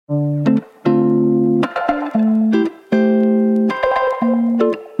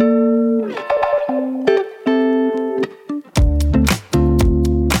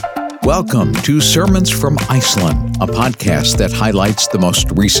Welcome to Sermons from Iceland, a podcast that highlights the most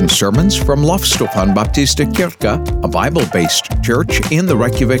recent sermons from Lofstofan Baptista Kirkja, a Bible-based church in the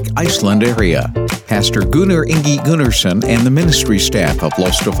Reykjavik, Iceland area. Pastor Gunnar Ingi Gunnarsson and the ministry staff of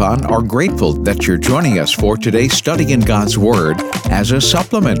Lofstofan are grateful that you're joining us for today's study in God's Word as a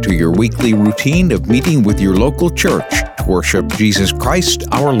supplement to your weekly routine of meeting with your local church to worship Jesus Christ,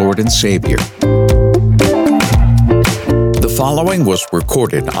 our Lord and Savior. The following was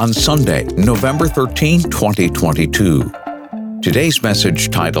recorded on Sunday, November 13, 2022. Today's message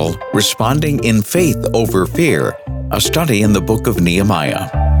titled, Responding in Faith Over Fear, a study in the book of Nehemiah.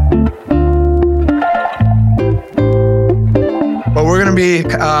 Well, we're going to be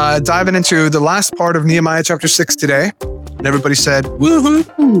diving into the last part of Nehemiah chapter 6 today. And everybody said,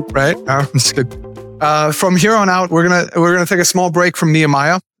 woohoo, right? That's good. From here on out, we're gonna take a small break from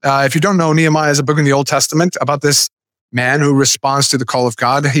Nehemiah. If you don't know, Nehemiah is a book in the Old Testament about this man who responds to the call of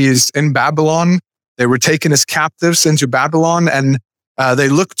God. He is in Babylon. They were taken as captives into Babylon, and they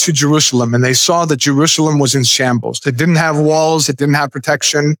looked to Jerusalem, and they saw that Jerusalem was in shambles. It didn't have walls. It didn't have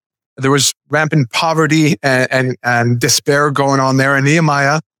protection. There was rampant poverty and despair going on there. And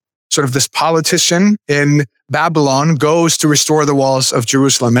Nehemiah, sort of this politician in Babylon, goes to restore the walls of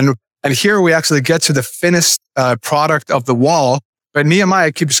Jerusalem. And here we actually get to the finished product of the wall, but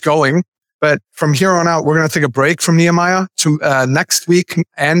Nehemiah keeps going. But from here on out, we're going to take a break from Nehemiah. Next week,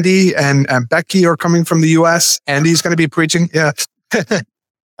 Andy and Becky are coming from the U.S. Andy's going to be preaching. Yeah.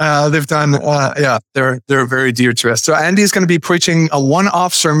 They've done, they're very dear to us. So Andy's going to be preaching a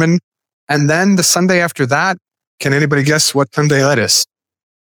one-off sermon. And then the Sunday after that, can anybody guess what Sunday that is?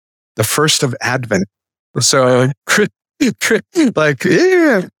 The first of Advent. So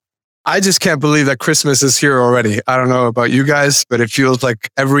I just can't believe that Christmas is here already. I don't know about you guys, but it feels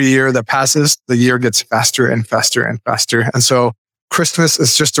like every year that passes, the year gets faster and faster and faster. And so Christmas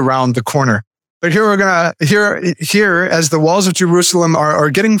is just around the corner. But here we're going to hear as the walls of Jerusalem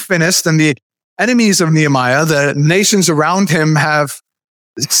are getting finished, and the enemies of Nehemiah, the nations around him, have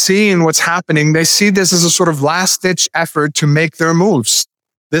seen what's happening. They see this as a sort of last-ditch effort to make their moves.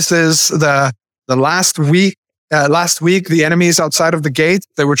 This is the last week. Last week, the enemies outside of the gate,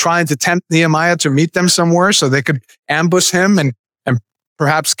 they were trying to tempt Nehemiah to meet them somewhere so they could ambush him and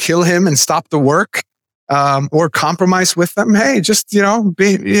perhaps kill him and stop the work, or compromise with them. Hey, just,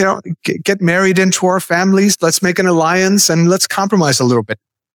 get married into our families. Let's make an alliance and let's compromise a little bit.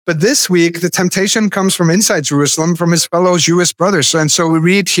 But this week, the temptation comes from inside Jerusalem, from his fellow Jewish brothers. And so we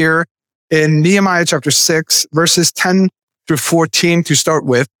read here in Nehemiah chapter 6, verses 10 through 14 to start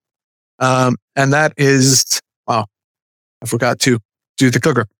with. And that is... Wow, I forgot to do the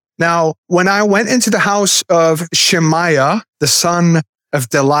clicker. Now, when I went into the house of Shemaiah, the son of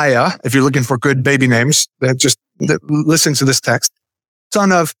Delaiah, if you're looking for good baby names, just listen to this text,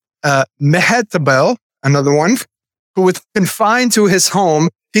 son of Mehetabel, another one, who was confined to his home,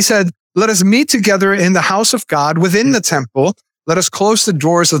 he said, let us meet together in the house of God within the temple. Let us close the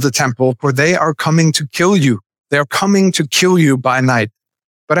doors of the temple, for they are coming to kill you. They are coming to kill you by night.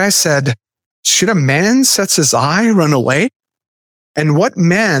 But I said, should a man such as I run away? And what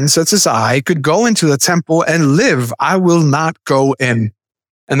man such as I could go into the temple and live? I will not go in.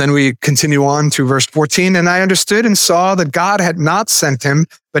 And then we continue on to verse 14. And I understood and saw that God had not sent him,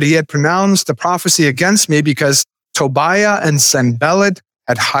 but he had pronounced the prophecy against me because Tobiah and Sanballat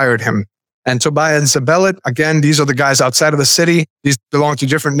had hired him. And Tobiah and Sanballat, again, these are the guys outside of the city. These belong to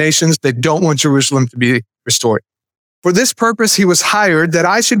different nations. They don't want Jerusalem to be restored. For this purpose, he was hired, that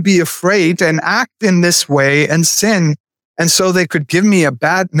I should be afraid and act in this way and sin. And so they could give me a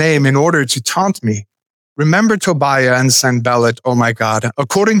bad name in order to taunt me. Remember Tobiah and Sanballat, oh my God,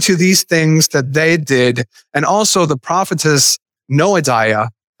 according to these things that they did, and also the prophetess Noadiah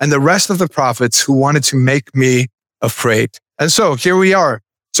and the rest of the prophets who wanted to make me afraid. And so here we are.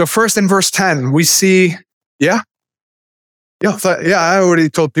 So first in verse 10, we see, I already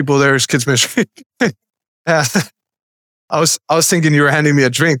told people there's kids ministry. I was thinking you were handing me a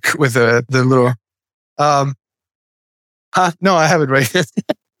drink with the little, no, I have it right here.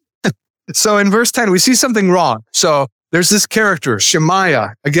 So in verse 10, we see something wrong. So there's this character,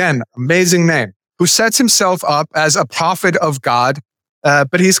 Shemaiah, again, amazing name, who sets himself up as a prophet of God,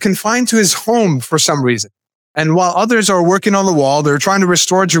 but he's confined to his home for some reason. And while others are working on the wall, they're trying to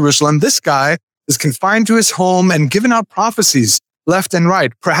restore Jerusalem, this guy is confined to his home and giving out prophecies left and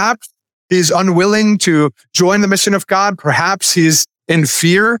right. Perhaps he's unwilling to join the mission of God. Perhaps he's in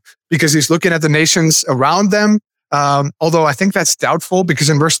fear because he's looking at the nations around them. Although I think that's doubtful, because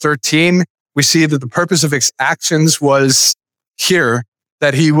in verse 13, we see that the purpose of his actions was here,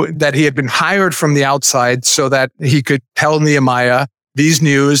 that he had been hired from the outside so that he could tell Nehemiah these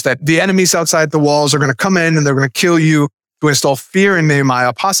news that the enemies outside the walls are going to come in and they're going to kill you, to install fear in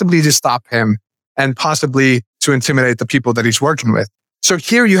Nehemiah, possibly to stop him and possibly to intimidate the people that he's working with. So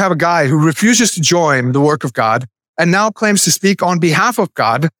here you have a guy who refuses to join the work of God and now claims to speak on behalf of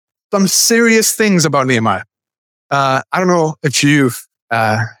God some serious things about Nehemiah. I don't know if you've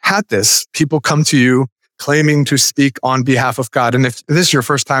had this. People come to you claiming to speak on behalf of God. And if this is your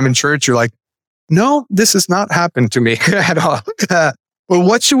first time in church, you're like, no, this has not happened to me at all. Well,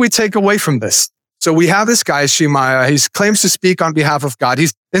 what should we take away from this? So we have this guy, Shemaiah. He claims to speak on behalf of God.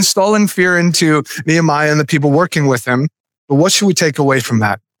 He's installing fear into Nehemiah and the people working with him. But what should we take away from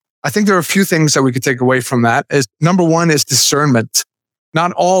that? I think there are a few things that we could take away from that. Number one is discernment.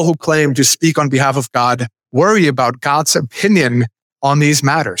 Not all who claim to speak on behalf of God worry about God's opinion on these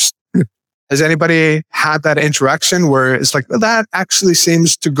matters. Has anybody had that interaction where it's like, well, that actually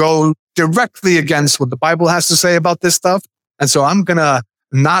seems to go directly against what the Bible has to say about this stuff, and so I'm going to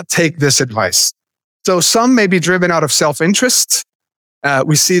not take this advice? So some may be driven out of self-interest.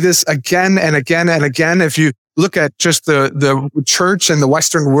 We see this again and again and again. If you look at just the church and the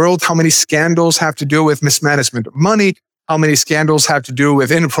Western world, how many scandals have to do with mismanagement of money, how many scandals have to do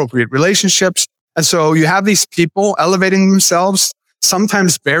with inappropriate relationships. And so you have these people elevating themselves,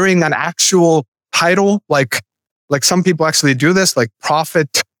 sometimes bearing an actual title, like some people actually do this, like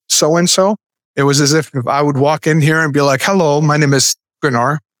prophet so-and-so. It was as if I would walk in here and be like, hello, my name is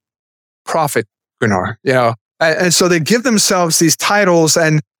Gunnar, prophet Gunnar, and so they give themselves these titles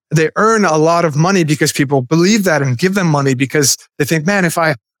and they earn a lot of money because people believe that and give them money because they think, man, if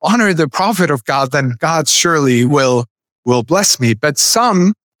I honor the prophet of God, then God surely will bless me. But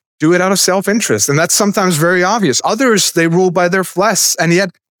some do it out of self-interest, and that's sometimes very obvious. Others, they rule by their flesh, and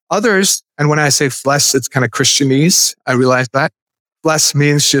yet others, and when I say flesh, it's kind of Christianese. I realize that. Flesh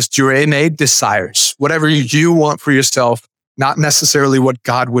means just your innate desires, whatever you want for yourself, not necessarily what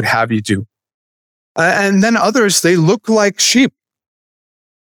God would have you do. And then others, they look like sheep.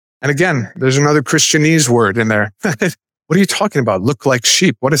 And again, there's another Christianese word in there. What are you talking about? Look like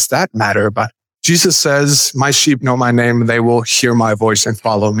sheep. What does that matter about? Jesus says, my sheep know my name. They will hear my voice and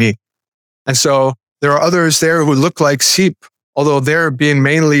follow me. And so there are others there who look like sheep, although they're being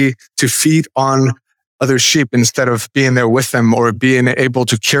mainly to feed on other sheep instead of being there with them or being able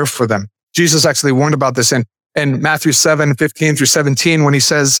to care for them. Jesus actually warned about this in Matthew 7:15-17, when he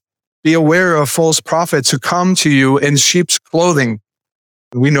says, be aware of false prophets who come to you in sheep's clothing.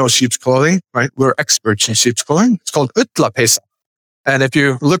 We know sheep's clothing, right? We're experts in sheep's clothing. It's called utlapesa. And if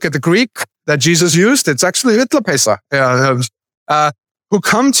you look at the Greek that Jesus used, it's actually utlapesa. Who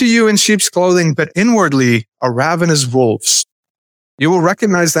come to you in sheep's clothing, but inwardly are ravenous wolves. You will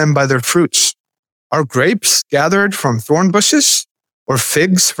recognize them by their fruits. Are grapes gathered from thorn bushes or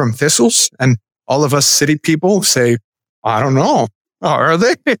figs from thistles? And all of us city people say, I don't know. Are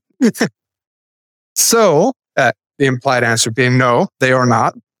they? So, the implied answer being no, they are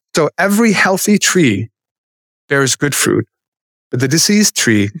not. So every healthy tree bears good fruit, but the diseased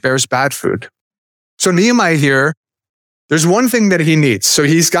tree bears bad fruit. So Nehemiah here, there's one thing that he needs. So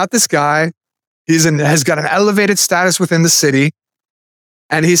he's got this guy, has got an elevated status within the city,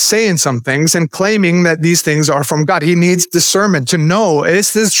 and he's saying some things and claiming that these things are from God. He needs discernment to know,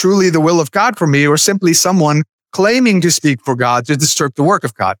 is this truly the will of God for me, or simply someone claiming to speak for God to disturb the work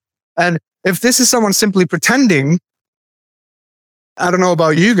of God? And if this is someone simply pretending, I don't know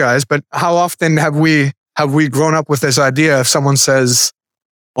about you guys, but how often have we grown up with this idea if someone says,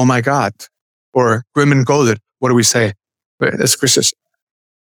 oh my God, or Grimmen Godet, what do we say as Christians?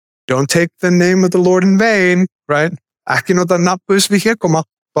 Don't take the name of the Lord in vain, right? And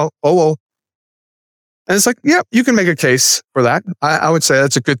it's like, yeah, you can make a case for that. I would say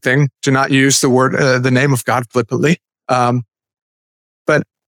that's a good thing to not use the word, the name of God flippantly. But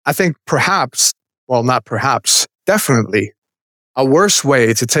I think definitely a worse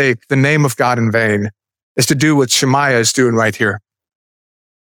way to take the name of God in vain is to do what Shemaiah is doing right here.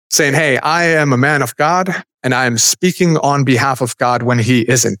 Saying, hey, I am a man of God and I am speaking on behalf of God when he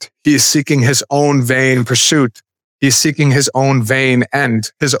isn't. He is seeking his own vain pursuit. He's seeking his own vain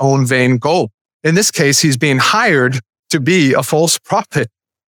end, his own vain goal. In this case, he's being hired to be a false prophet.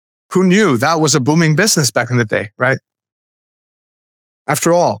 Who knew that was a booming business back in the day, right?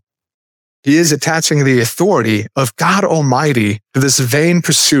 After all, he is attaching the authority of God Almighty to this vain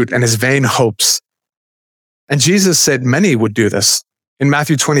pursuit and his vain hopes. And Jesus said many would do this. In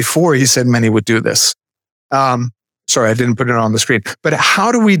Matthew 24, he said many would do this. Sorry, I didn't put it on the screen. But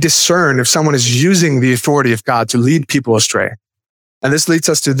how do we discern if someone is using the authority of God to lead people astray? And this leads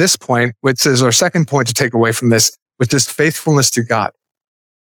us to this point, which is our second point to take away from this, which is faithfulness to God.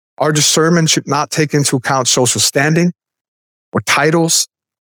 Our discernment should not take into account social standing. or titles,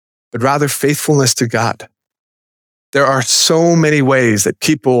 but rather faithfulness to God. There are so many ways that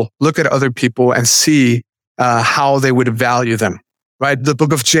people look at other people and see how they would value them, right? The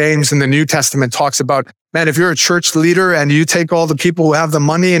book of James in the New Testament talks about, man, if you're a church leader and you take all the people who have the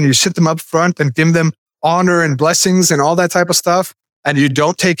money and you sit them up front and give them honor and blessings and all that type of stuff, and you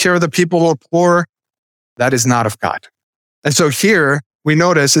don't take care of the people who are poor, that is not of God. And so here we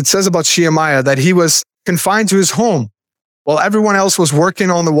notice it says about Shemaiah that he was confined to his home while everyone else was working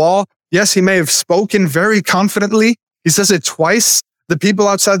on the wall. Yes, he may have spoken very confidently. He says it twice. The people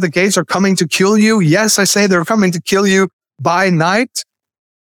outside the gates are coming to kill you. Yes, I say they're coming to kill you by night.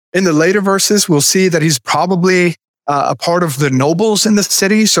 In the later verses, we'll see that he's probably a part of the nobles in the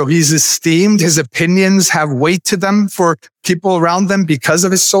city. So he's esteemed. His opinions have weight to them for people around them because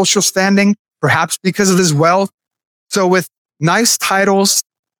of his social standing, perhaps because of his wealth. So with nice titles,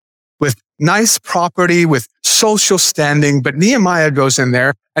 with nice property, with social standing, but Nehemiah goes in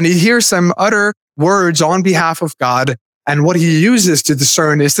there and he hears some utter words on behalf of God. And what he uses to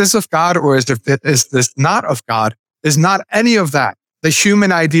discern, is this of God or is this not of God, is not any of that. The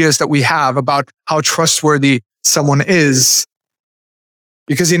human ideas that we have about how trustworthy someone is.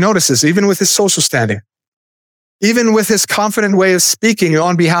 Because he notices, even with his social standing, even with his confident way of speaking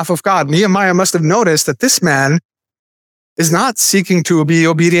on behalf of God, Nehemiah must have noticed that this man is not seeking to be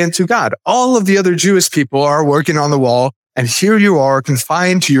obedient to God. All of the other Jewish people are working on the wall, and here you are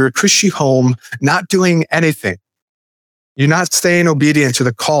confined to your cushy home, not doing anything. You're not staying obedient to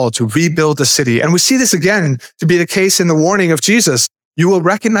the call to rebuild the city. And we see this again to be the case in the warning of Jesus. You will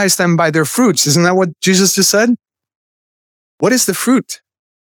recognize them by their fruits. Isn't that what Jesus just said? What is the fruit?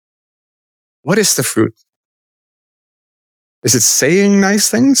 What is the fruit? Is it saying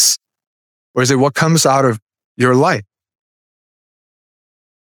nice things? Or is it what comes out of your life?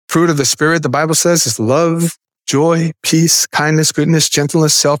 Fruit of the Spirit, the Bible says, is love, joy, peace, kindness, goodness,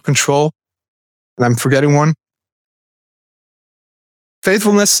 gentleness, self-control. And I'm forgetting one.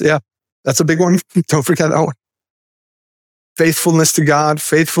 Faithfulness, yeah, that's a big one. Don't forget that one. Faithfulness to God,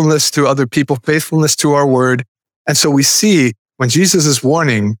 faithfulness to other people, faithfulness to our word. And so we see when Jesus is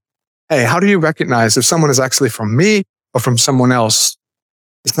warning, hey, how do you recognize if someone is actually from me or from someone else?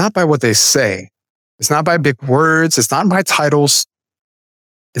 It's not by what they say. It's not by big words. It's not by titles.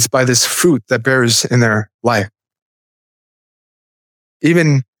 It's by this fruit that bears in their life.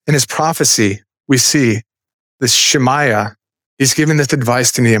 Even in his prophecy, we see this Shemaiah. He's giving this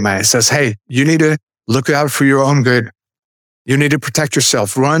advice to Nehemiah. He says, hey, you need to look out for your own good. You need to protect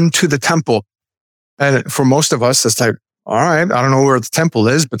yourself. Run to the temple. And for most of us, it's like, all right, I don't know where the temple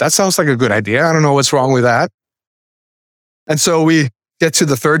is, but that sounds like a good idea. I don't know what's wrong with that. And so we get to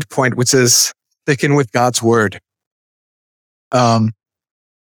the third point, which is sticking with God's word. When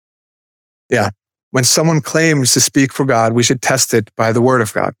someone claims to speak for God, we should test it by the word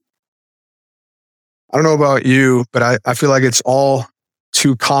of God. I don't know about you, but I feel like it's all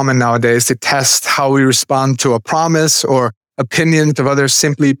too common nowadays to test how we respond to a promise or opinions of others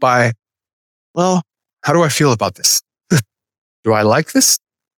simply by, well, how do I feel about this? Do I like this?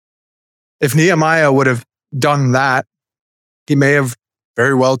 If Nehemiah would have done that, he may have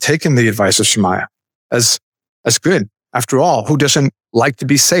very well taken the advice of Shemaiah as good. After all, who doesn't like to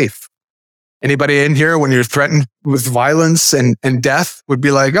be safe? Anybody in here, when you're threatened with violence and death, would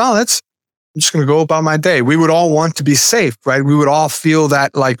be like, oh, I'm just going to go about my day. We would all want to be safe, right? We would all feel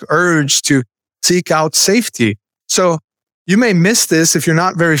that like urge to seek out safety. So you may miss this if you're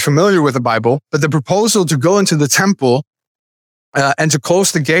not very familiar with the Bible, but the proposal to go into the temple and to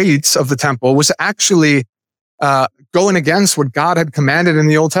close the gates of the temple was actually going against what God had commanded in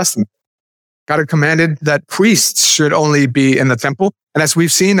the Old Testament. God had commanded that priests should only be in the temple. And as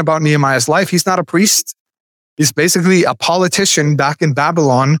we've seen about Nehemiah's life, he's not a priest. He's basically a politician back in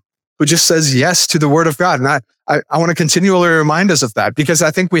Babylon who just says yes to the word of God. And I want to continually remind us of that, because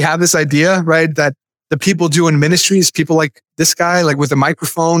I think we have this idea, right, that the people doing ministries, people like this guy, like with a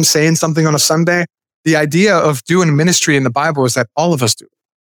microphone saying something on a Sunday, the idea of doing ministry in the Bible is that all of us do.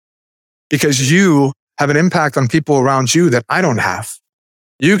 Because you have an impact on people around you that I don't have.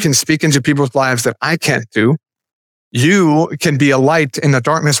 You can speak into people's lives that I can't do. You can be a light in the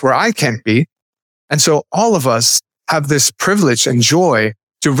darkness where I can't be. And so all of us have this privilege and joy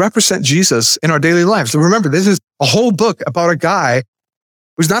to represent Jesus in our daily lives. So remember, this is a whole book about a guy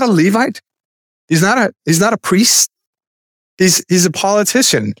who's not a Levite. He's not a priest. He's a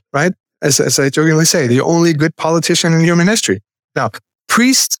politician, right? As I jokingly say, the only good politician in human history. Now,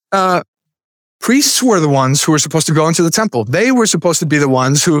 priests were the ones who were supposed to go into the temple. They were supposed to be the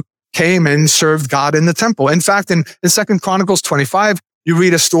ones who came and served God in the temple. In fact, in 2 Chronicles 25, you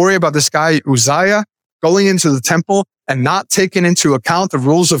read a story about this guy, Uzziah, going into the temple and not taken into account the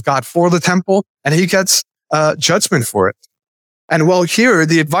rules of God for the temple, and he gets judgment for it. And well, here,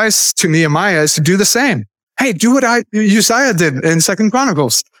 the advice to Nehemiah is to do the same. Hey, do what Uzziah did in 2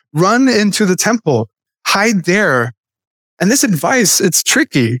 Chronicles. Run into the temple, hide there. And this advice, it's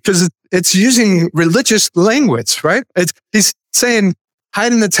tricky because it's using religious language, right? He's saying,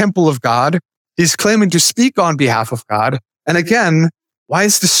 hide in the temple of God. He's claiming to speak on behalf of God. And again, why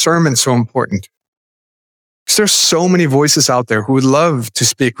is discernment so important? Because there's so many voices out there who would love to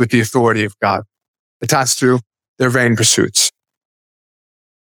speak with the authority of God attached to their vain pursuits.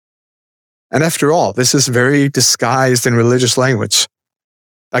 And after all, this is very disguised in religious language.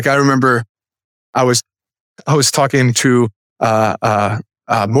 Like I remember I was talking to a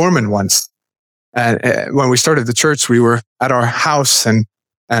Mormon once. And when we started the church, we were at our house and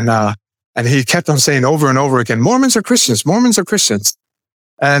he kept on saying over and over again, Mormons are Christians, Mormons are Christians.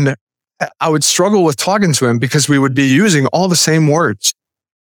 And I would struggle with talking to him because we would be using all the same words.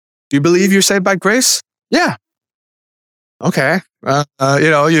 Do you believe you're saved by grace? Yeah. Okay.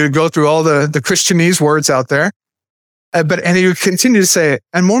 You go through all the Christianese words out there. And he would continue to say,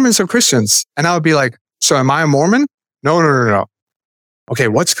 and Mormons are Christians. And I would be like, so am I a Mormon? No. Okay,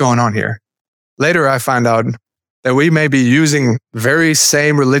 what's going on here? Later, I find out that we may be using very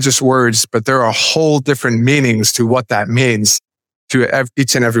same religious words, but there are whole different meanings to what that means to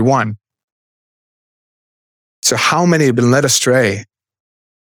each and every one. So how many have been led astray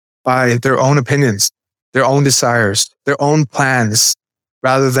by their own opinions, their own desires, their own plans,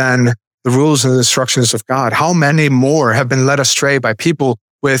 rather than the rules and the instructions of God? How many more have been led astray by people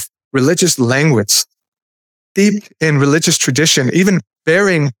with religious language, deep in religious tradition, even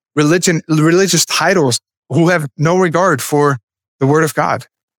bearing religious titles, who have no regard for the word of God?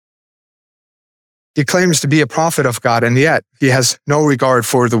 He claims to be a prophet of God, and yet he has no regard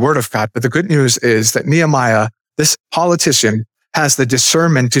for the word of God. But the good news is that Nehemiah, this politician, has the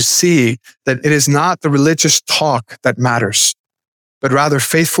discernment to see that it is not the religious talk that matters, but rather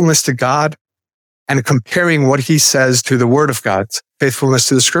faithfulness to God and comparing what he says to the word of God, faithfulness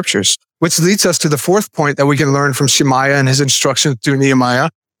to the scriptures. Which leads us to the fourth point that we can learn from Shemaiah and his instructions to Nehemiah,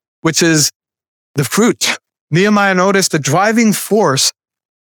 which is the fruit. Nehemiah noticed the driving force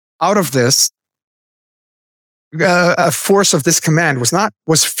out of this, a force of this command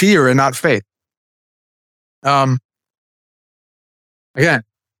was fear and not faith. Again,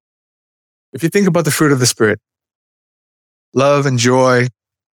 if you think about the fruit of the Spirit, love and joy,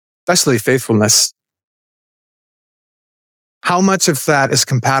 especially faithfulness, how much of that is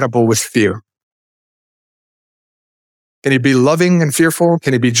compatible with fear? Can you be loving and fearful?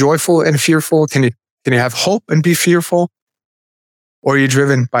 Can you be joyful and fearful? Can you have hope and be fearful? Or are you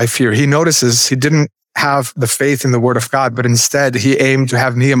driven by fear? He notices he didn't have the faith in the word of God, but instead he aimed to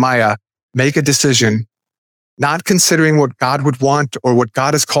have Nehemiah make a decision, not considering what God would want or what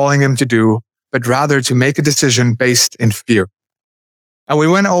God is calling him to do, but rather to make a decision based in fear. And we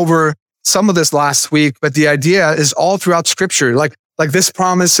went over some of this last week, but the idea is all throughout scripture. Like this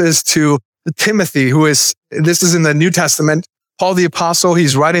promise is to Timothy, this is in the New Testament, Paul the apostle,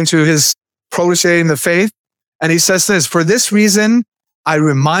 he's writing to his protege in the faith. And he says this, for this reason, I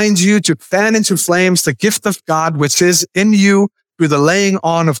remind you to fan into flames the gift of God, which is in you through the laying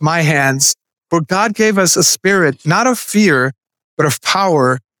on of my hands. For God gave us a spirit, not of fear, but of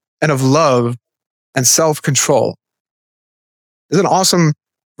power and of love and self-control. It's an awesome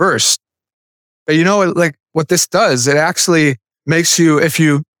verse. But you know, like what this does, it actually makes you, if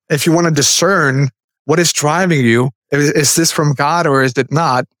you want to discern what is driving you, is this from God or is it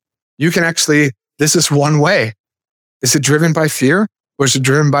not? You can actually, this is one way. Is it driven by fear or is it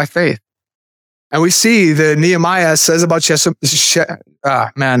driven by faith? And we see that Nehemiah says about Shemaiah.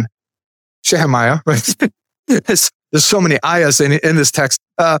 There's so many ayahs in this text.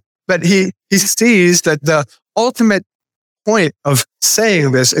 But he sees that the ultimate point of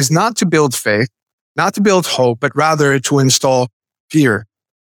saying this is not to build faith, not to build hope, but rather to install fear.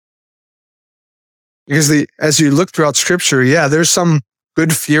 Because as you look throughout scripture, there's some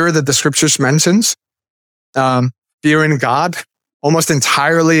good fear that the scriptures mentions. Fear in God. Almost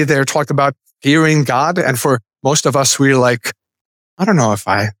entirely they're talked about fearing God. And for most of us, we're like, I don't know if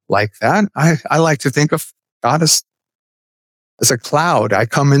I like that. I like to think of God as a cloud I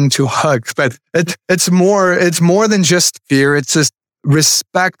come in to hug. But it's more than just fear. It's this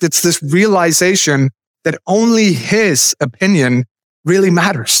respect. It's this realization that only his opinion really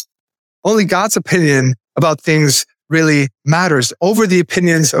matters. Only God's opinion about things really matters over the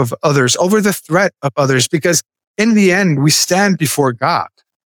opinions of others, over the threat of others, because in the end, we stand before God.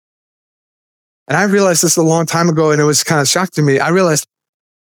 And I realized this a long time ago, and it was kind of shocked to me. I realized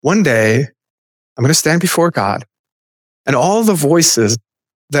one day I'm going to stand before God, And all the voices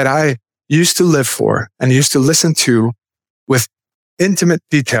that I used to live for and used to listen to with intimate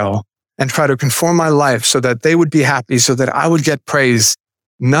detail and try to conform my life so that they would be happy, so that I would get praise,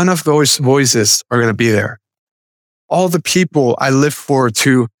 none of those voices are going to be there. All the people I live for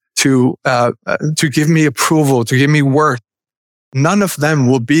to give me approval, to give me worth, none of them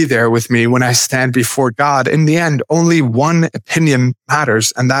will be there with me when I stand before God. In the end, only one opinion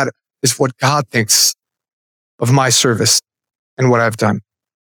matters, and that is what God thinks of my service and what I've done.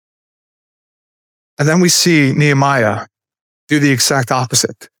 And then we see Nehemiah do the exact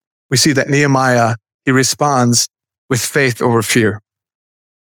opposite. We see that Nehemiah, he responds with faith over fear.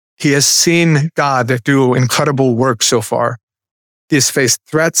 He has seen God do incredible work so far. He has faced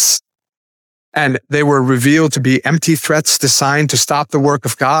threats, and they were revealed to be empty threats designed to stop the work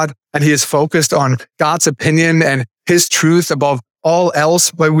of God. And he is focused on God's opinion and his truth above all else.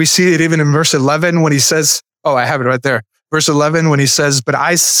 But we see it even in verse 11 when he says, oh, I have it right there. Verse 11 when he says, but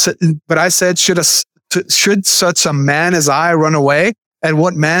I said, should such a man as I run away? And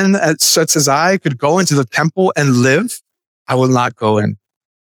what man such as I could go into the temple and live? I will not go in.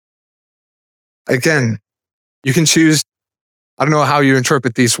 Again, you can choose. I don't know how you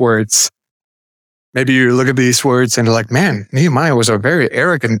interpret these words. Maybe you look at these words and you're like, man, Nehemiah was a very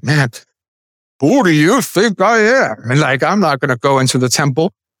arrogant man. Who do you think I am? And like, I'm not going to go into the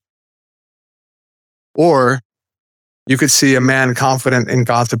temple. Or you could see a man confident in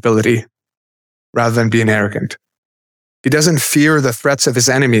God's ability rather than being arrogant. He doesn't fear the threats of his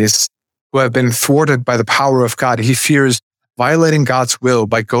enemies who have been thwarted by the power of God. He fears violating God's will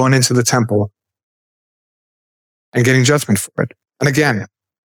by going into the temple and getting judgment for it. And again,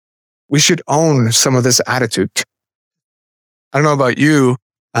 we should own some of this attitude. I don't know about you,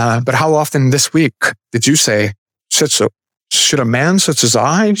 but how often this week did you say, should a man such as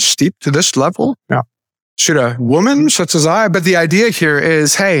I stoop to this level? No. Should a woman such as I? But the idea here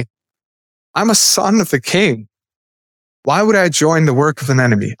is, hey, I'm a son of the king. Why would I join the work of an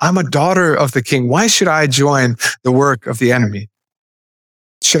enemy? I'm a daughter of the king. Why should I join the work of the enemy?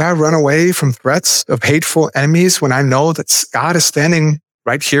 Should I run away from threats of hateful enemies when I know that God is standing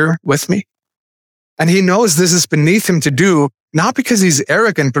right here with me? And he knows this is beneath him to do, not because he's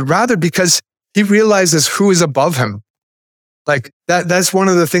arrogant, but rather because he realizes who is above him. Like that's one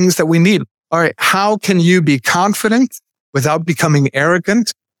of the things that we need. All right, how can you be confident without becoming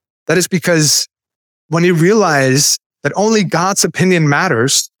arrogant? That is because when you realize that only God's opinion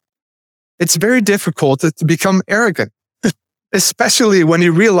matters, it's very difficult to become arrogant, especially when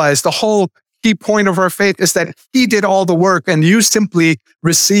you realize the whole key point of our faith is that he did all the work and you simply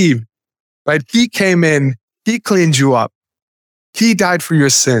receive, right? He came in, he cleaned you up. He died for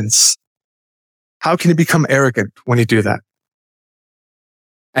your sins. How can you become arrogant when you do that?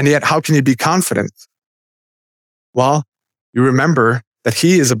 And yet, how can you be confident? Well, you remember that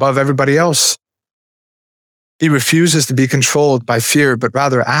he is above everybody else. He refuses to be controlled by fear, but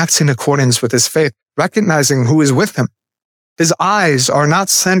rather acts in accordance with his faith, recognizing who is with him. His eyes are not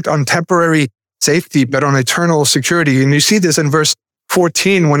set on temporary safety, but on eternal security. And you see this in verse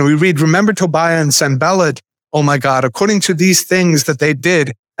 14 when we read, remember Tobiah and Sanballat, oh my God, according to these things that they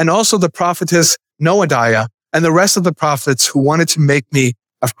did, and also the prophetess Noadiah and the rest of the prophets who wanted to make me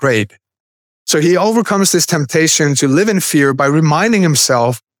afraid. So he overcomes this temptation to live in fear by reminding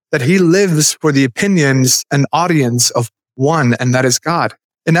himself that he lives for the opinions and audience of one, and that is God.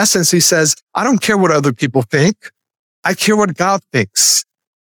 In essence, he says, I don't care what other people think. I care what God thinks.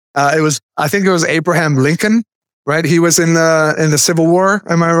 I think it was Abraham Lincoln, right? He was in the Civil War.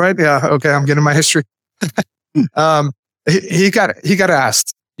 Am I right? Yeah. Okay. I'm getting my history. He got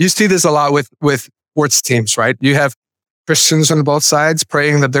asked. You see this a lot with sports teams, right? You have Christians on both sides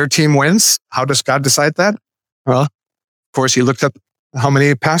praying that their team wins. How does God decide that? Well, of course, he looked up how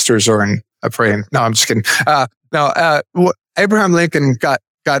many pastors are praying. No, I'm just kidding. Abraham Lincoln got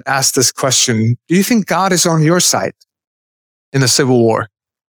asked this question. Do you think God is on your side in the Civil War?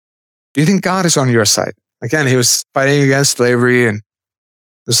 Do you think God is on your side? Again, he was fighting against slavery, and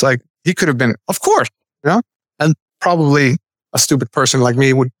it's like, he could have been, of course, and probably a stupid person like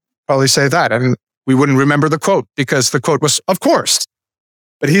me would probably say that. And we wouldn't remember the quote because the quote was, of course.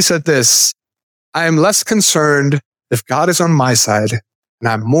 But he said this, I am less concerned if God is on my side, and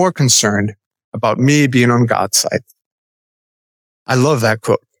I'm more concerned about me being on God's side. I love that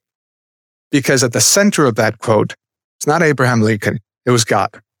quote because at the center of that quote, it's not Abraham Lincoln. It was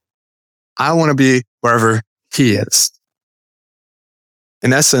God. I want to be wherever he is.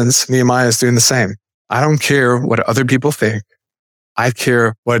 In essence, Nehemiah is doing the same. I don't care what other people think. I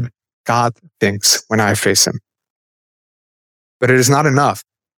care what God thinks when I face him. But it is not enough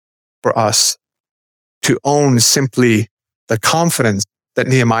for us to own simply the confidence that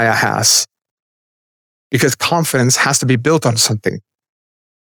Nehemiah has. Because confidence has to be built on something.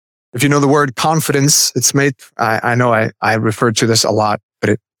 If you know the word confidence, it's made, I know I referred to this a lot, but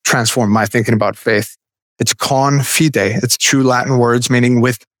it transformed my thinking about faith. It's con fide. It's two Latin words meaning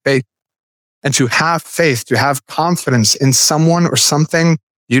with faith. And to have faith, to have confidence in someone or something,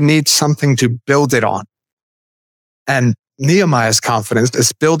 you need something to build it on. And Nehemiah's confidence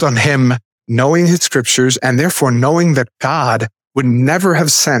is built on him knowing his scriptures and therefore knowing that God would never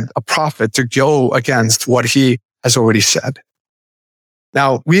have sent a prophet to go against what he has already said.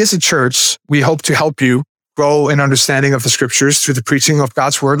 Now, we as a church, we hope to help you grow in understanding of the scriptures through the preaching of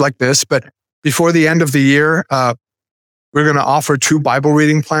God's word like this. But before the end of the year, we're going to offer 2 Bible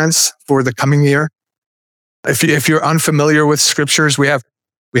reading plans for the coming year. If you're unfamiliar with scriptures, we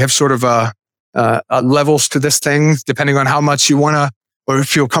have sort of levels to this thing, depending on how much you want to or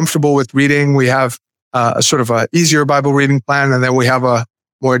feel comfortable with reading. We have a sort of a easier Bible reading plan, and then we have a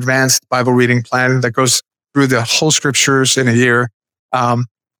more advanced Bible reading plan that goes through the whole scriptures in a year. And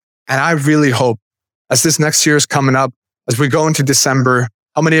I really hope, as this next year is coming up, as we go into December,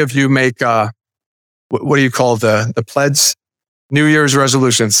 how many of you make what do you call the pledge? New Year's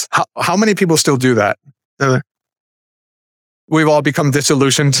resolutions. How many people still do that? We've all become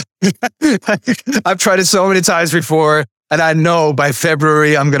disillusioned. I've tried it so many times before, and I know by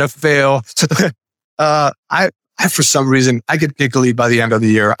February I'm going to fail. I for some reason, I get giggly by the end of the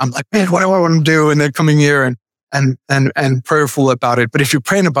year. I'm like, man, what do I want to do in the coming year? And prayerful about it. But if you're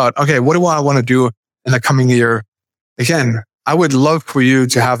praying about, okay, what do I want to do in the coming year? Again, I would love for you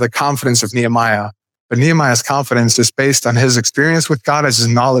to have the confidence of Nehemiah. But Nehemiah's confidence is based on his experience with God as his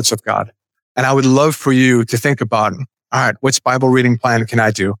knowledge of God. And I would love for you to think about, all right, which Bible reading plan can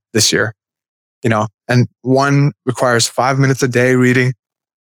I do this year? And one requires 5 minutes a day reading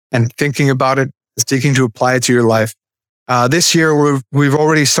and thinking about it, seeking to apply it to your life. This year, we've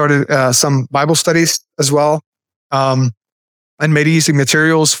already started some Bible studies as well, and made easy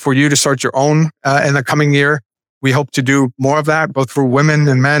materials for you to start your own in the coming year. We hope to do more of that, both for women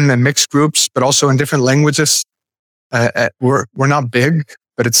and men and mixed groups, but also in different languages. We're not big,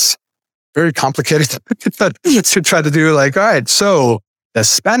 but it's very complicated to try to do like, all right, so the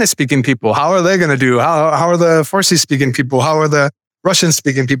Spanish-speaking people, how are they going to do? How are the Farsi-speaking people? How are the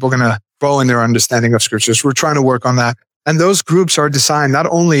Russian-speaking people going to grow in their understanding of scriptures? We're trying to work on that. And those groups are designed not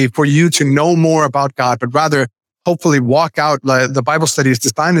only for you to know more about God, but rather hopefully walk out. The Bible study is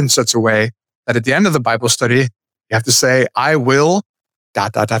designed in such a way that at the end of the Bible study, you have to say, I will ...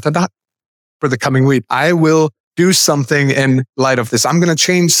 for the coming week. I will do something in light of this. I'm going to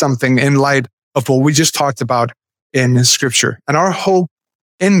change something in light of what we just talked about in scripture. And our hope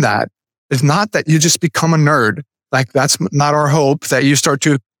in that is not that you just become a nerd. Like, that's not our hope, that you start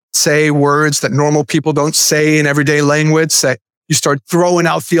to say words that normal people don't say in everyday language, that you start throwing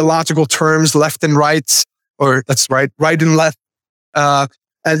out theological terms left and right, or that's right and left.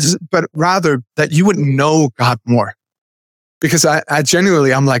 But rather that you would know God more. Because I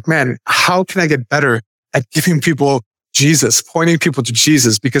genuinely, I'm like, man, how can I get better at giving people Jesus, pointing people to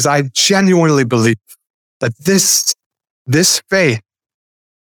Jesus? Because I genuinely believe that this faith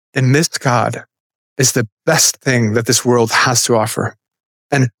in this God is the best thing that this world has to offer.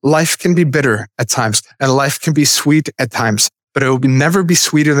 And life can be bitter at times, and life can be sweet at times, but it will never be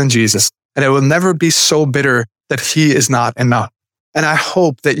sweeter than Jesus. And it will never be so bitter that he is not enough. And I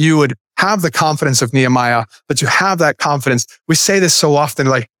hope that you would have the confidence of Nehemiah, that you have that confidence. We say this so often,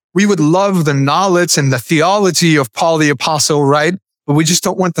 like, we would love the knowledge and the theology of Paul the Apostle, right? But we just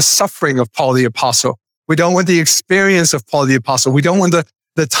don't want the suffering of Paul the Apostle. We don't want the experience of Paul the Apostle. We don't want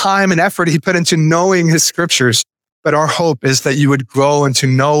the time and effort he put into knowing his scriptures. But our hope is that you would grow into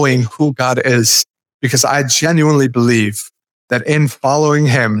knowing who God is, because I genuinely believe that in following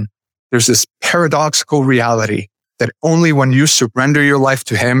him, there's this paradoxical reality that only when you surrender your life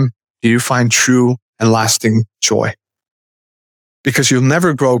to him do you find true and lasting joy. Because you'll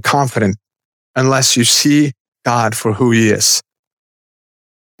never grow confident unless you see God for who he is.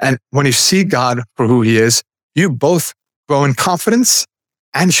 And when you see God for who he is, you both grow in confidence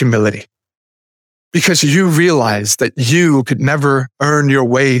and humility. Because you realize that you could never earn your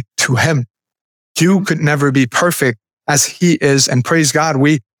way to him. You could never be perfect as he is. And praise God,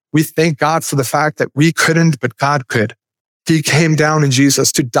 we thank God for the fact that we couldn't, but God could. He came down in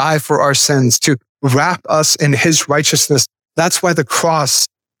Jesus to die for our sins, to wrap us in his righteousness. That's why the cross,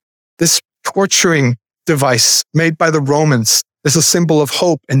 this torturing device made by the Romans, is a symbol of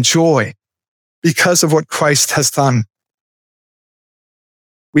hope and joy because of what Christ has done.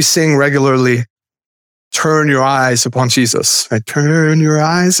 We sing regularly, turn your eyes upon Jesus. Right? Turn your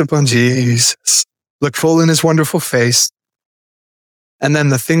eyes upon Jesus. look full in his wonderful face, and then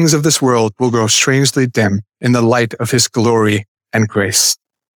the things of this world will grow strangely dim in the light of his glory and grace.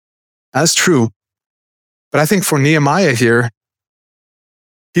 That's true. But I think for Nehemiah here,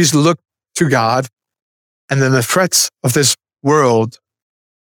 he's looked to God, and then the threats of this world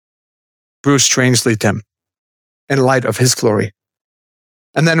grew strangely dim in light of his glory.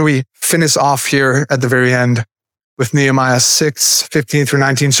 And then we finish off here at the very end with Nehemiah 6, 15 through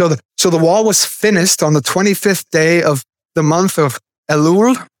 19. So the wall was finished on the 25th day of the month of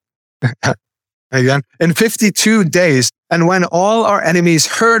Elul, again, in 52 days. And when all our enemies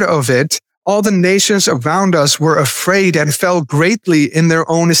heard of it, all the nations around us were afraid and fell greatly in their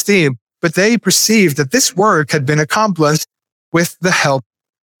own esteem. But they perceived that this work had been accomplished with the help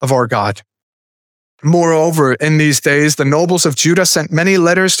of our God. Moreover, in these days, the nobles of Judah sent many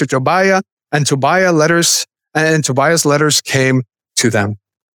letters to Tobiah, and Tobiah's letters came to them.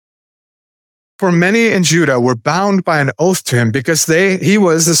 For many in Judah were bound by an oath to him, because he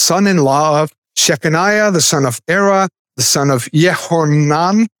was the son-in-law of Shechaniah, the son of Era, the son of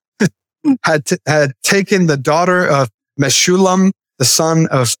Yehohanan, had taken the daughter of Meshullam, the son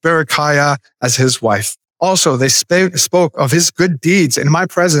of Berechiah, as his wife. Also, they spoke of his good deeds in my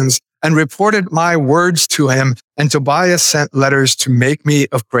presence and reported my words to him, and Tobiah sent letters to make me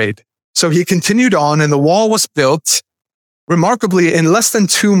afraid. So he continued on, and the wall was built remarkably in less than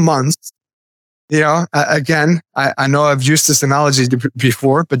 2 months. Again, I know I've used this analogy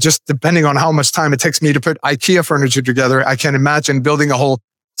before, but just depending on how much time it takes me to put IKEA furniture together, I can imagine building a whole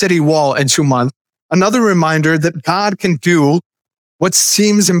city wall in 2 months. Another reminder that God can do what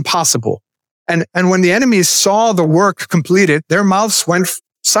seems impossible. And when the enemies saw the work completed, their mouths went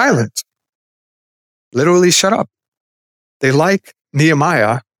silent, literally shut up. They, like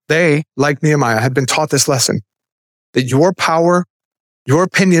Nehemiah, had been taught this lesson, that your power, your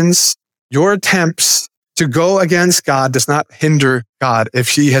opinions, your attempts to go against God does not hinder God if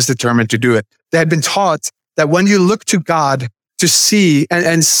he has determined to do it. They had been taught that when you look to God to see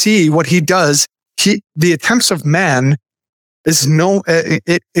and see what he does, the attempts of man is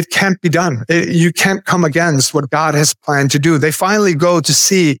it can't be done. You can't come against what God has planned to do. They finally go to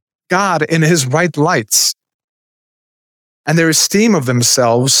see God in his right lights. And their esteem of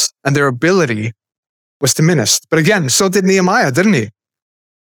themselves and their ability was diminished. But again, so did Nehemiah, didn't he?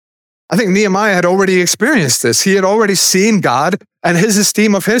 I think Nehemiah had already experienced this. He had already seen God, and his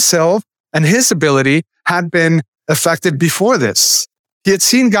esteem of himself and his ability had been affected before this. He had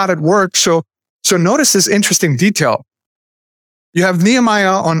seen God at work. So notice this interesting detail. You have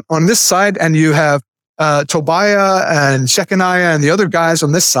Nehemiah on this side, and you have Tobiah and Shechaniah and the other guys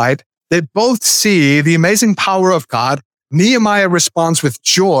on this side. They both see the amazing power of God. Nehemiah responds with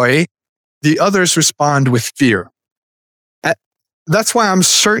joy. The others respond with fear. That's why I'm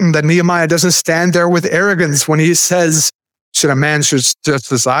certain that Nehemiah doesn't stand there with arrogance when he says, should a man just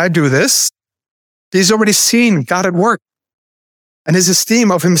as I do this? He's already seen God at work, and his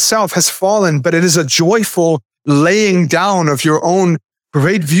esteem of himself has fallen, but it is a joyful laying down of your own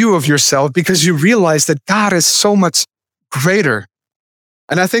great view of yourself, because you realize that God is so much greater.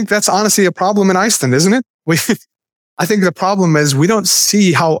 And I think that's honestly a problem in Iceland, isn't it? I think the problem is we don't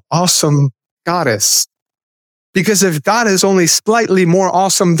see how awesome God is. Because if God is only slightly more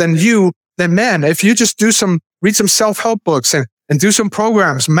awesome than man, if you just read some self-help books and do some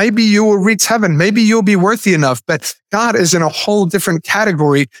programs, maybe you will reach heaven. Maybe you'll be worthy enough. But God is in a whole different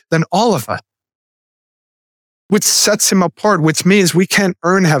category than all of us, which sets him apart, which means we can't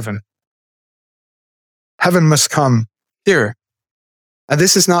earn heaven. Heaven must come here. And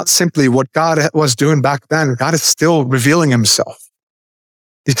this is not simply what God was doing back then. God is still revealing himself.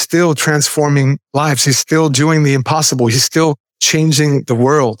 He's still transforming lives. He's still doing the impossible. He's still changing the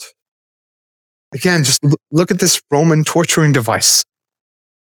world. Again, just look at this Roman torturing device.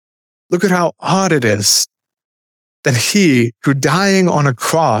 Look at how odd it is that he, who dying on a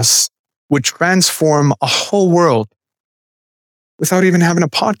cross, would transform a whole world without even having a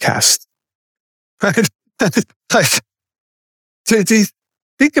podcast. Right?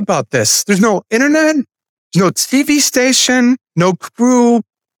 Think about this. There's no internet, there's no TV station, no crew,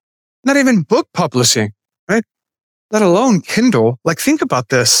 not even book publishing, right? Let alone Kindle. Think about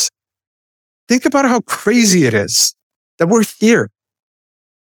this. Think about how crazy it is that we're here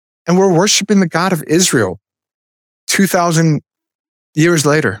and we're worshiping the God of Israel 2,000 years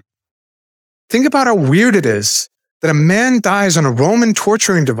later. Think about how weird it is that a man dies on a Roman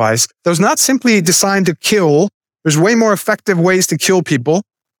torturing device that was not simply designed to kill. There's way more effective ways to kill people.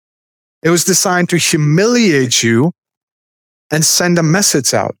 It was designed to humiliate you and send a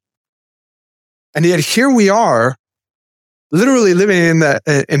message out. And yet here we are literally living in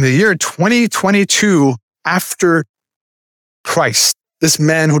the year 2022 after Christ, this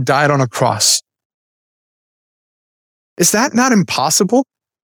man who died on a cross. Is that not impossible?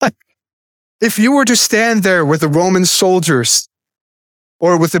 Like, if you were to stand there with the Roman soldiers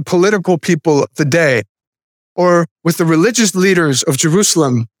or with the political people of the day or with the religious leaders of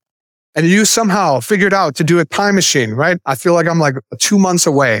Jerusalem, and you somehow figured out to do a time machine, right? I feel like I'm like 2 months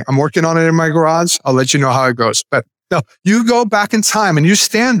away. I'm working on it in my garage. I'll let you know how it goes. But no, you go back in time and you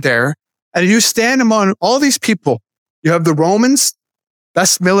stand there and you stand among all these people. You have the Romans,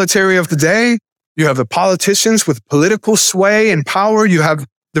 best military of the day. You have the politicians with political sway and power. You have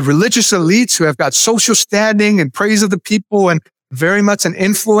the religious elites who have got social standing and praise of the people and very much an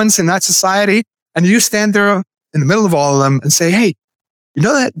influence in that society. And you stand there in the middle of all of them and say, hey, you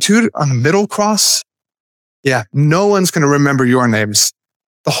know that dude on the middle cross? Yeah, no one's going to remember your names.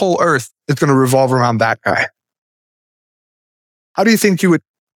 The whole earth is going to revolve around that guy. What do you think you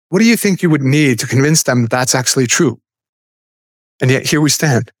would need to convince them that that's actually true? And yet here we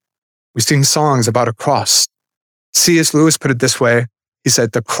stand. We sing songs about a cross. C.S. Lewis put it this way. He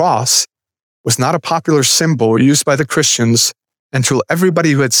said, the cross was not a popular symbol used by the Christians until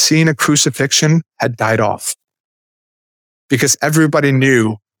everybody who had seen a crucifixion had died off. Because everybody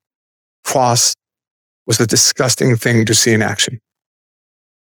knew cross was a disgusting thing to see in action.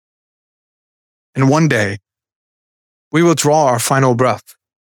 And one day, we will draw our final breath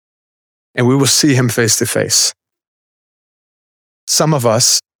and we will see him face to face. Some of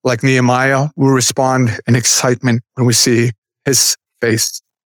us, like Nehemiah, will respond in excitement when we see his face.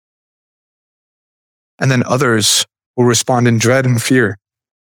 And then others will respond in dread and fear.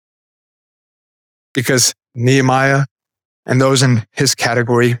 Because Nehemiah and those in his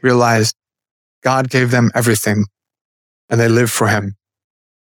category realized God gave them everything and they lived for him.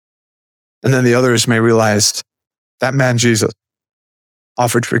 And then the others may realize that man Jesus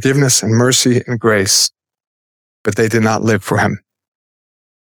offered forgiveness and mercy and grace, but they did not live for him.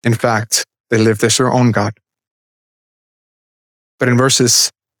 In fact, they lived as their own God. But in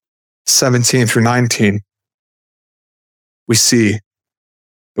verses 17 through 19, we see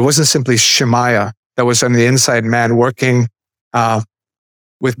it wasn't simply Shemaiah that was on the inside man working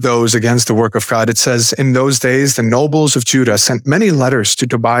with those against the work of God. It says, in those days, the nobles of Judah sent many letters to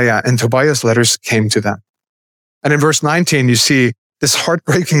Tobiah, and Tobiah's letters came to them. And in verse 19, you see this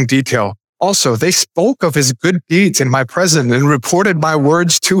heartbreaking detail. Also, they spoke of his good deeds in my presence and reported my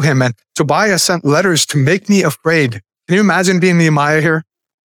words to him. And Tobiah sent letters to make me afraid. Can you imagine being Nehemiah here?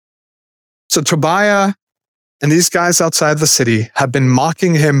 So Tobiah and these guys outside the city have been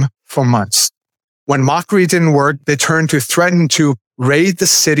mocking him for months. When mockery didn't work, they turned to threaten to raid the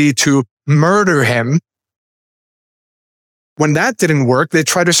city to murder him. When that didn't work, they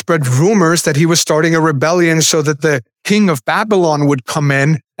tried to spread rumors that he was starting a rebellion so that the king of Babylon would come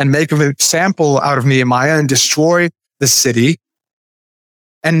in and make an example out of Nehemiah and destroy the city.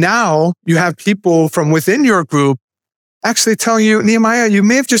 And now you have people from within your group actually telling you, Nehemiah, you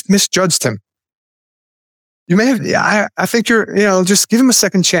may have just misjudged him. You may have, I think just give him a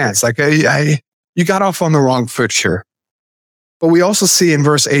second chance. Like you got off on the wrong foot here. But we also see in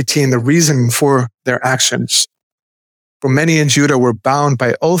verse 18 the reason for their actions. For many in Judah were bound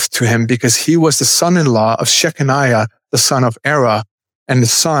by oath to him because he was the son-in-law of Shechaniah, the son of Erah, and the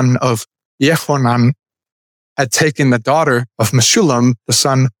son of Yehohanan, had taken the daughter of Meshullam, the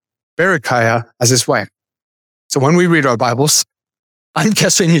son of Berechiah, as his wife. So when we read our Bibles, I'm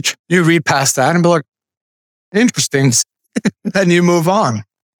guessing you read past that and be like, interesting, and you move on.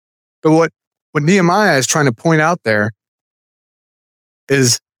 But what Nehemiah is trying to point out there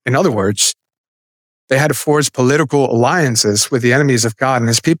is, in other words, they had to forge political alliances with the enemies of God and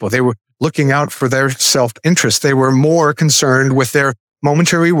his people. They were looking out for their self-interest. They were more concerned with their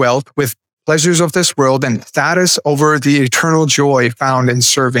momentary wealth, with pleasures of this world, and status over the eternal joy found in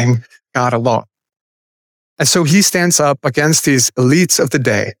serving God alone. And so he stands up against these elites of the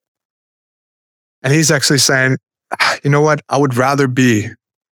day. And he's actually saying, you know what? I would rather be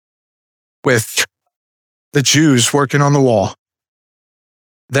with the Jews working on the wall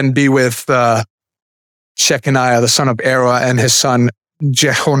than be with Shechaniah, the son of Erah, and his son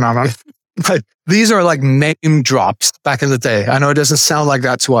Jehohanan. These are like name drops back in the day. I know it doesn't sound like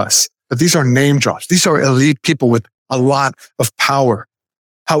that to us, but these are name drops. These are elite people with a lot of power.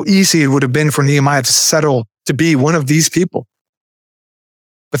 How easy it would have been for Nehemiah to settle to be one of these people.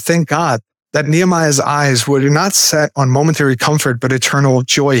 But thank God that Nehemiah's eyes were not set on momentary comfort, but eternal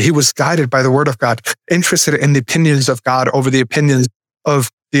joy. He was guided by the word of God, interested in the opinions of God over the opinions of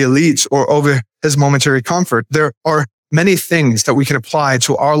the elites or over his momentary comfort. There are many things that we can apply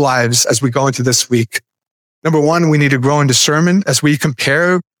to our lives as we go into this week. Number one, we need to grow in discernment as we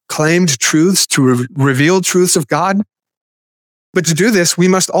compare claimed truths to revealed truths of God. But to do this, we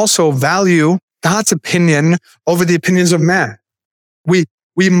must also value God's opinion over the opinions of man. We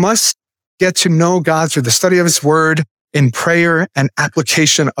must get to know God through the study of his word, in prayer and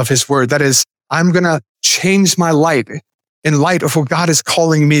application of his word. That is, I'm going to change my light in light of what God is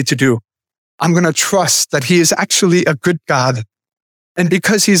calling me to do. I'm going to trust that he is actually a good God. And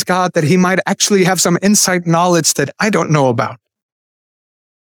because he's God, that he might actually have some insight knowledge that I don't know about.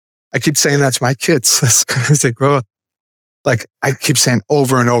 I keep saying that to my kids as they grow up. Like, I keep saying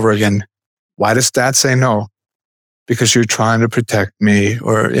over and over again, why does dad say no? Because you're trying to protect me,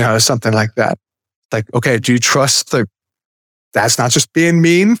 or, something like that. Like, okay, do you trust that that's not just being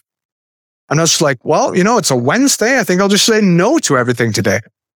mean? I'm not just like, well, it's a Wednesday. I think I'll just say no to everything today.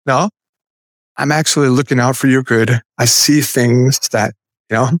 No, I'm actually looking out for your good. I see things that,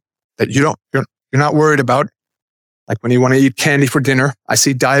 that you're not worried about. Like when you want to eat candy for dinner, I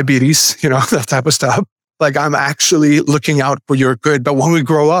see diabetes, that type of stuff. Like, I'm actually looking out for your good. But when we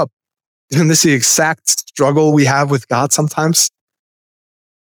grow up, isn't this the exact struggle we have with God sometimes?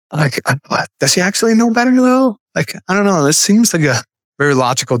 Like, does he actually know better though? Like, I don't know. This seems like a very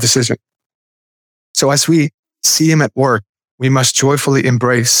logical decision. So as we see him at work, we must joyfully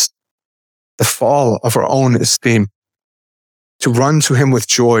embrace the fall of our own esteem, to run to him with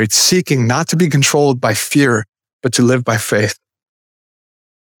joy, seeking not to be controlled by fear, but to live by faith.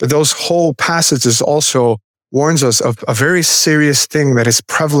 But those whole passages also warns us of a very serious thing that is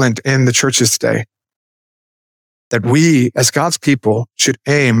prevalent in the churches today. That we, as God's people, should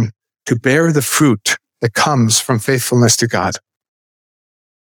aim to bear the fruit that comes from faithfulness to God.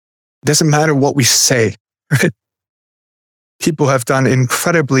 It doesn't matter what we say. Right? People have done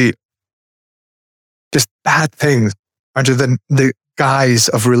incredibly just bad things under the guise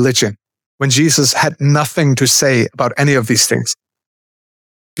of religion, when Jesus had nothing to say about any of these things.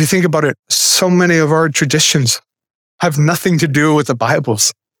 If you think about it, so many of our traditions have nothing to do with the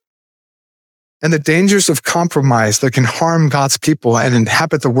Bibles. And the dangers of compromise that can harm God's people and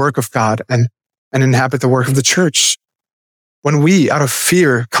inhabit the work of God and inhabit the work of the church. When we, out of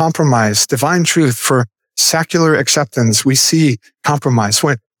fear, compromise divine truth for secular acceptance, we see compromise.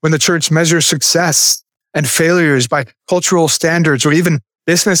 When the church measures success and failures by cultural standards or even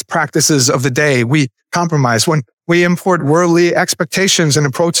business practices of the day, we compromise. When we import worldly expectations and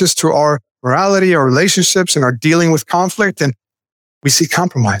approaches to our morality, our relationships, and our dealing with conflict, and we see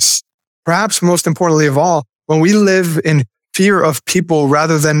compromise. Perhaps most importantly of all, when we live in fear of people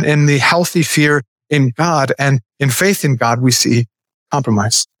rather than in the healthy fear in God and in faith in God, we see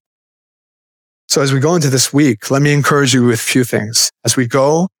compromise. So as we go into this week, let me encourage you with a few things. As we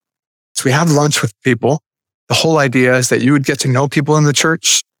have lunch with people, the whole idea is that you would get to know people in the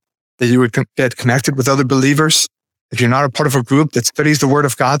church, that you would get connected with other believers. If you're not a part of a group that studies the word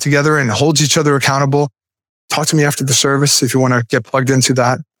of God together and holds each other accountable, talk to me after the service if you want to get plugged into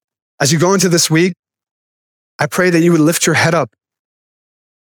that. As you go into this week, I pray that you would lift your head up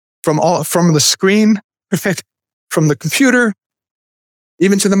from the screen, from the computer,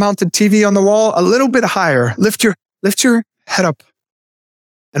 even to the mounted TV on the wall, a little bit higher. Lift your head up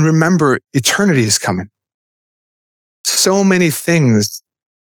and remember eternity is coming. So many things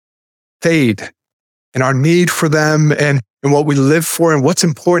fade and our need for them and what we live for and what's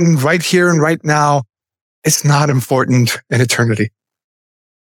important right here and right now, it's not important in eternity.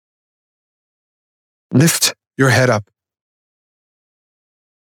 Lift your head up.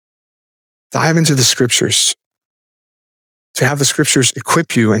 Dive into the scriptures. To have the scriptures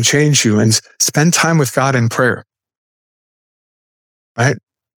equip you and change you, and spend time with God in prayer. Right?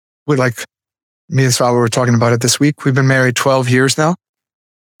 Me and Svala were talking about it this week. We've been married 12 years now.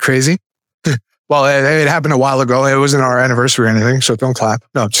 Crazy. Well, it happened a while ago. It wasn't our anniversary or anything, so don't clap.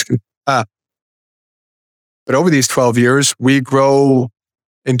 No, just kidding. But over these 12 years, we grow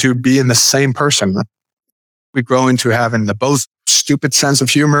into being the same person. We grow into having the both stupid sense of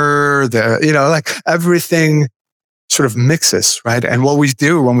humor, everything sort of mixes, right? And what we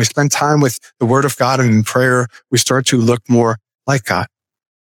do when we spend time with the word of God and in prayer, we start to look more like God.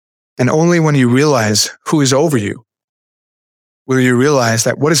 And only when you realize who is over you, will you realize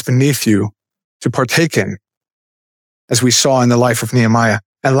that what is beneath you to partake in, as we saw in the life of Nehemiah.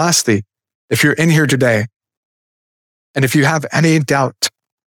 And lastly, if you're in here today, and if you have any doubt,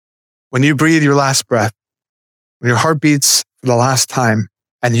 when you breathe your last breath, when your heart beats for the last time,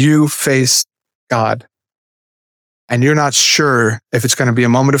 and you face God, and you're not sure if it's going to be a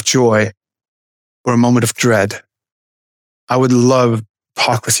moment of joy or a moment of dread, I would love to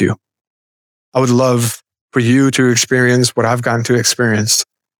talk with you. I would love for you to experience what I've gotten to experience.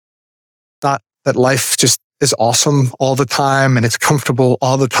 Not that life just is awesome all the time and it's comfortable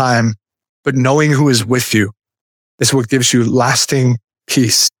all the time, but knowing who is with you is what gives you lasting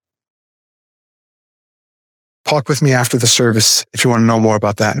peace. Talk with me after the service if you want to know more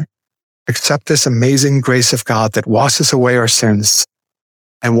about that. Accept this amazing grace of God that washes away our sins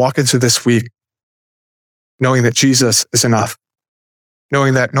and walk into this week knowing that Jesus is enough.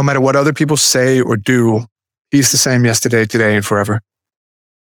 Knowing that no matter what other people say or do, He's the same yesterday, today, and forever.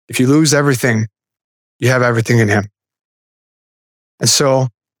 If you lose everything, you have everything in Him. And so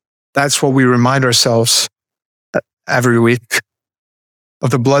that's what we remind ourselves every week, of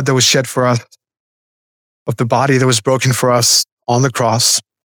the blood that was shed for us, of the body that was broken for us on the cross.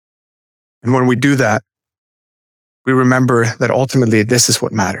 And when we do that, we remember that ultimately this is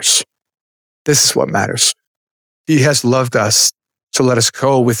what matters. This is what matters. He has loved us, so let us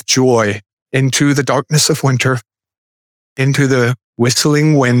go with joy into the darkness of winter, into the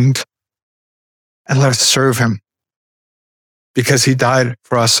whistling wind, and let us serve Him because He died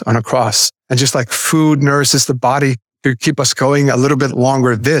for us on a cross. And just like food nourishes the body to keep us going a little bit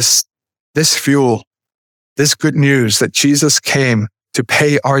longer, this fuel, this good news that Jesus came to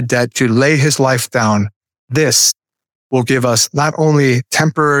pay our debt, to lay His life down, this will give us not only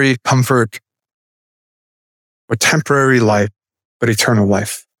temporary comfort or temporary life, but eternal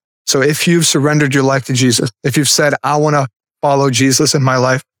life. So if you've surrendered your life to Jesus, if you've said, I want to follow Jesus in my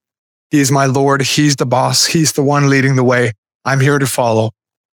life, He is my Lord, He's the boss, He's the one leading the way, I'm here to follow.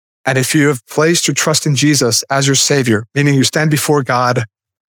 And if you have placed your trust in Jesus as your Savior, meaning you stand before God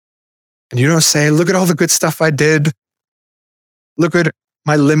and you don't say, look at all the good stuff I did, look at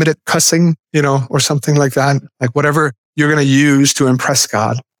my limited cussing, or something like that, like whatever you're going to use to impress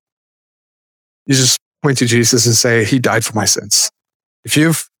God. You just point to Jesus and say, He died for my sins. If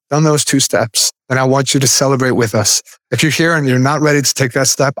you've done those 2 steps, then I want you to celebrate with us. If you're here and you're not ready to take that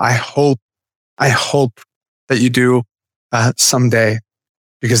step, I hope that you do someday,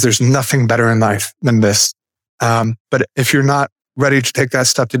 because there's nothing better in life than this. But if you're not ready to take that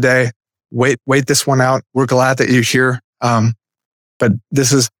step today, wait this one out. We're glad that you're here. But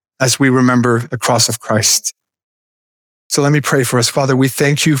this is as we remember the cross of Christ. So let me pray for us. Father, we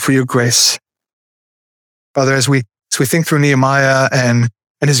thank You for Your grace. Father, as we think through Nehemiah and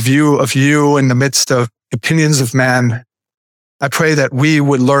his view of You in the midst of opinions of man, I pray that we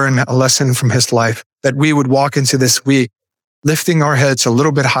would learn a lesson from his life, that we would walk into this week lifting our heads a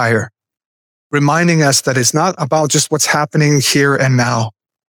little bit higher, reminding us that it's not about just what's happening here and now,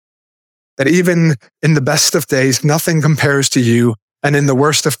 that even in the best of days, nothing compares to You, and in the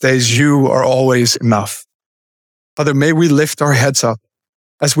worst of days, You are always enough. Father, may we lift our heads up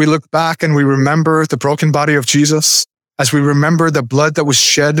as we look back and we remember the broken body of Jesus, as we remember the blood that was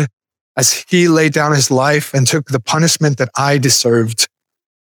shed as He laid down His life and took the punishment that I deserved.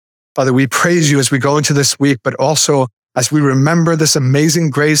 Father, we praise You as we go into this week, but also as we remember this amazing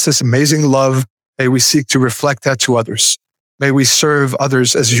grace, this amazing love, may we seek to reflect that to others. May we serve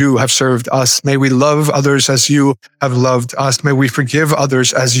others as You have served us. May we love others as You have loved us. May we forgive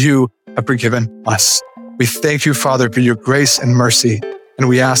others as You have forgiven us. We thank You, Father, for Your grace and mercy. And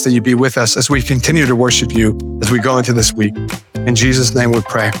we ask that You be with us as we continue to worship You as we go into this week. In Jesus' name we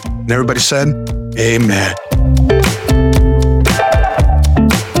pray. And everybody said, Amen.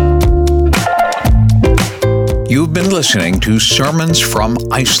 You've been listening to Sermons from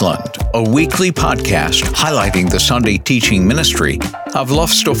Iceland, a weekly podcast highlighting the Sunday teaching ministry of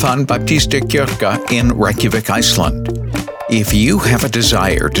Lofstofan Baptistakirkja in Reykjavik, Iceland. If you have a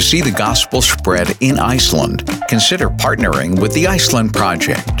desire to see the gospel spread in Iceland, consider partnering with the Iceland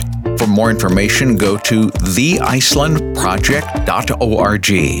Project. For more information, go to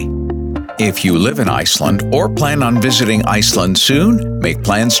theicelandproject.org. If you live in Iceland or plan on visiting Iceland soon, make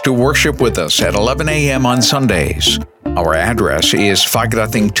plans to worship with us at 11 a.m. on Sundays. Our address is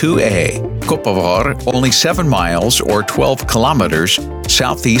Fagrating 2A, Kopavar, only 7 miles or 12 kilometers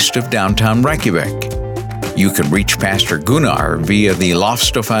southeast of downtown Reykjavik. You can reach Pastor Gunnar via the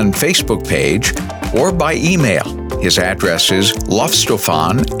Lofstofan Facebook page or by email. His address is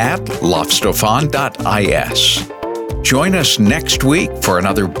lofstofan@lofstofan.is. Join us next week for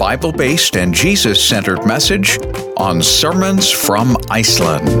another Bible-based and Jesus-centered message on Sermons from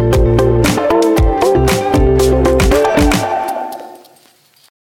Iceland.